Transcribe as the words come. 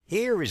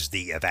Here is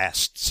the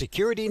Avast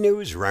Security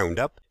News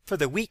Roundup for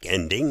the week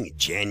ending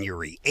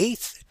January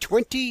 8th,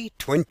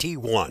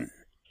 2021.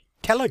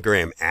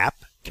 Telegram app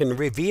can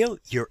reveal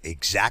your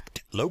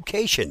exact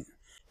location.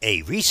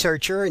 A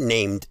researcher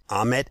named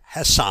Ahmed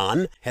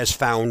Hassan has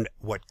found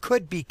what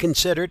could be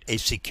considered a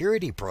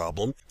security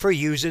problem for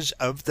users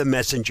of the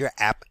messenger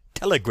app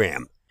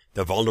Telegram.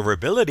 The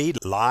vulnerability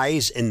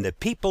lies in the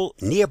People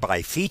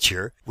Nearby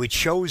feature, which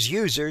shows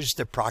users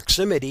the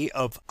proximity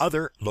of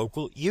other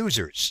local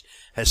users.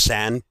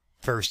 Hassan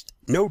first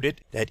noted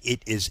that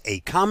it is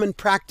a common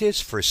practice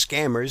for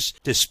scammers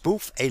to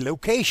spoof a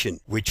location,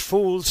 which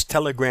fools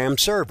Telegram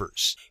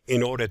servers.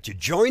 In order to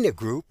join a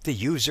group, the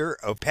user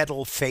of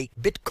peddle fake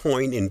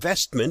Bitcoin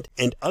investment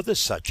and other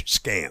such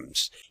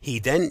scams. He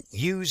then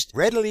used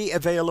readily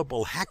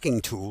available hacking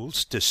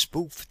tools to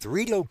spoof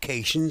 3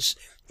 locations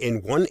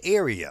in one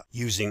area,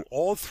 using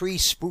all 3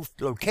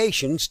 spoofed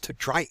locations to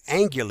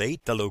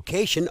triangulate the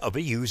location of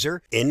a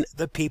user in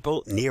the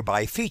People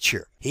Nearby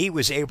feature. He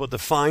was able to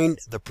find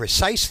the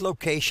precise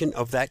location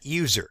of that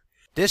user.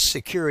 This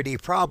security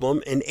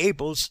problem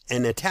enables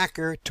an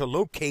attacker to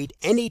locate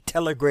any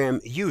Telegram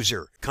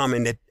user,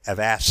 commented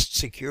Avast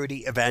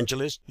security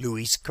evangelist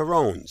Luis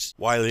Carones.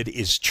 While it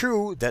is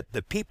true that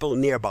the People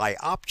Nearby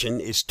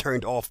option is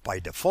turned off by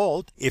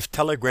default, if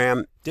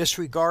Telegram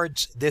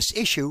disregards this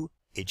issue,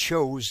 it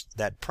shows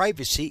that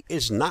privacy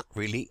is not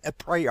really a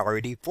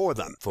priority for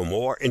them. For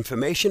more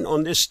information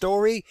on this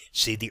story,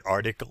 see the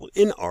article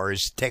in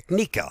Ars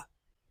Technica.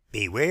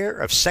 Beware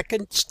of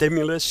second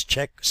stimulus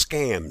check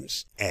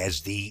scams.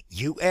 As the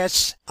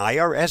U.S.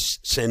 IRS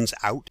sends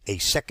out a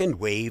second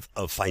wave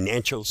of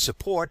financial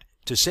support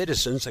to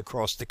citizens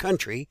across the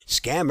country,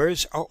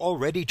 scammers are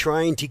already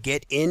trying to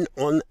get in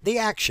on the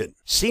action.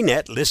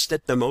 CNET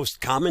listed the most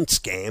common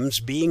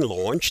scams being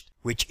launched,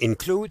 which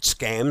include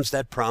scams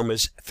that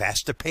promise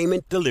faster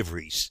payment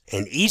deliveries.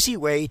 An easy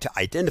way to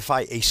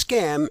identify a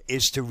scam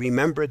is to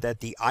remember that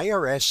the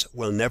IRS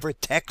will never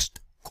text,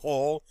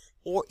 call,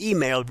 or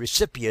email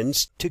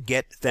recipients to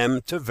get them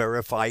to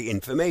verify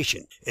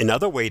information.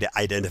 Another way to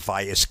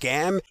identify a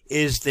scam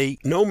is the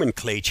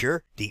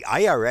nomenclature. The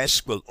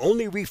IRS will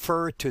only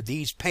refer to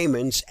these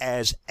payments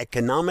as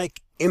economic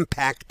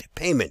impact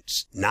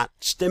payments, not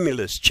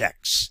stimulus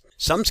checks.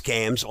 Some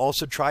scams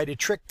also try to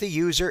trick the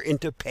user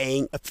into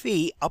paying a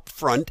fee up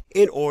front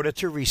in order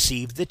to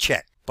receive the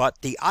check,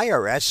 but the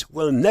IRS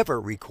will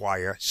never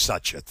require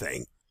such a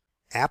thing.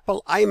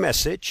 Apple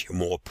iMessage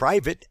more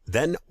private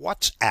than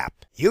WhatsApp.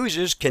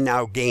 Users can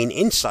now gain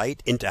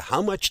insight into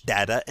how much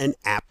data an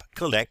app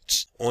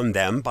collects on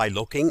them by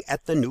looking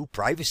at the new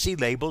privacy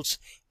labels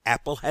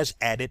Apple has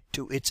added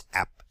to its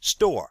App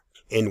Store.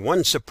 And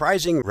one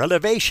surprising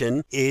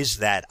revelation is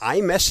that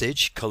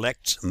iMessage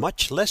collects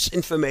much less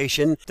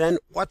information than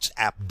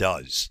WhatsApp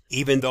does.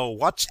 Even though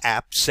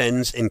WhatsApp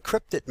sends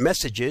encrypted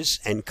messages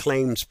and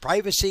claims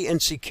privacy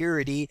and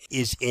security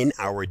is in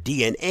our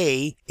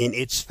DNA in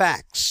its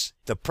facts.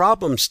 The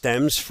problem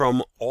stems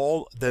from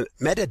all the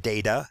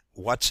metadata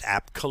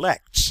WhatsApp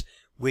collects,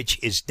 which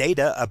is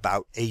data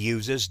about a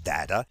user's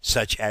data,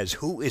 such as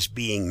who is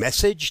being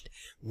messaged,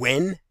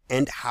 when,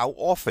 and how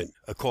often.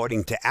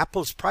 According to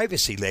Apple's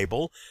privacy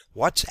label,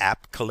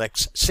 WhatsApp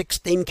collects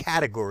 16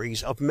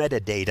 categories of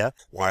metadata,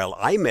 while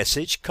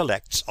iMessage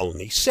collects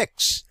only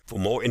 6. For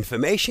more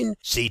information,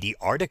 see the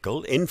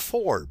article in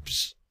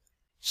Forbes.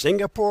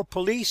 Singapore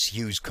police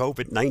use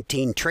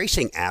COVID-19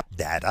 tracing app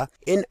data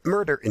in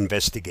murder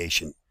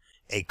investigation.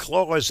 A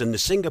clause in the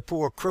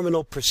Singapore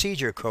Criminal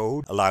Procedure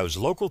Code allows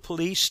local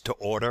police to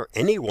order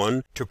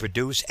anyone to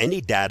produce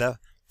any data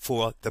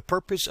for the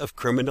purpose of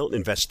criminal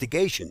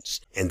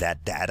investigations, and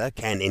that data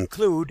can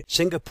include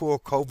Singapore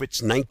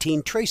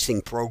COVID-19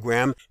 tracing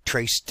program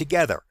Trace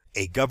Together.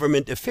 A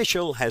government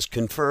official has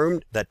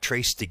confirmed that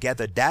Trace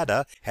Together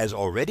data has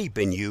already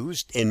been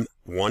used in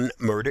one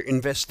murder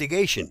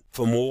investigation.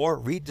 For more,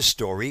 read the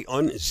story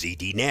on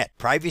ZDNet.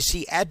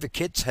 Privacy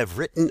advocates have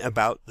written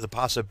about the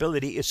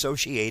possibility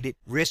associated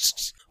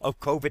risks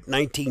of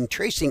COVID-19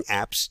 tracing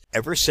apps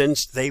ever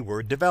since they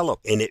were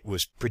developed, and it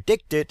was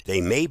predicted they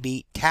may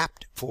be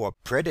tapped for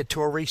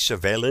predatory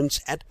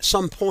surveillance at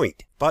some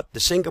point. But the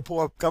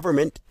Singapore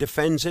government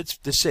defends its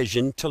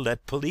decision to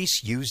let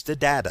police use the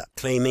data,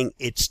 claiming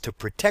it's to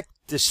protect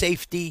the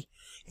safety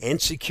and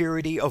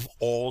security of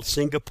all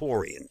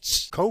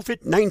Singaporeans.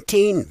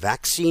 COVID-19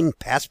 vaccine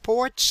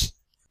passports?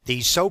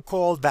 These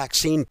so-called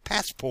vaccine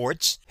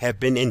passports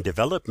have been in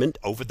development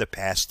over the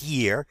past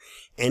year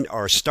and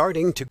are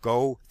starting to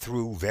go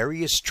through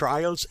various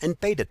trials and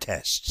beta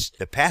tests.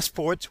 The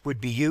passports would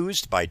be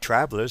used by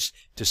travelers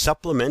to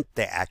supplement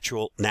their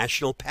actual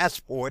national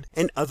passport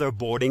and other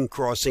boarding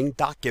crossing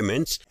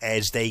documents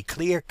as they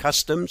clear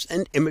customs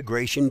and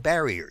immigration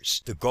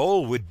barriers. The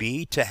goal would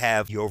be to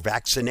have your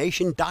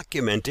vaccination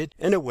documented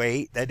in a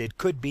way that it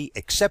could be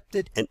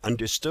accepted and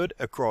understood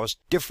across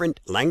different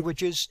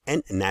languages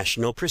and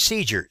national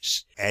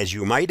procedures. As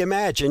you might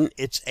imagine,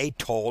 it's a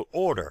tall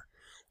order.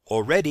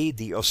 Already,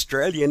 the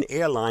Australian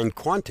airline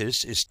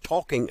Qantas is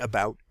talking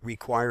about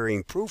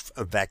requiring proof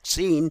of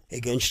vaccine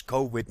against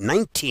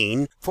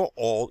COVID-19 for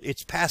all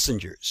its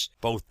passengers,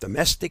 both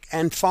domestic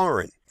and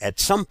foreign, at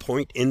some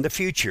point in the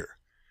future.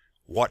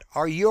 What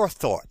are your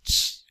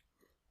thoughts?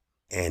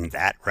 And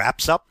that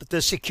wraps up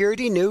the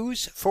security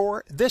news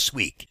for this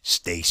week.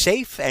 Stay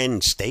safe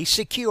and stay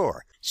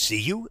secure. See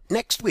you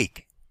next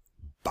week.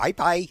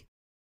 Bye-bye.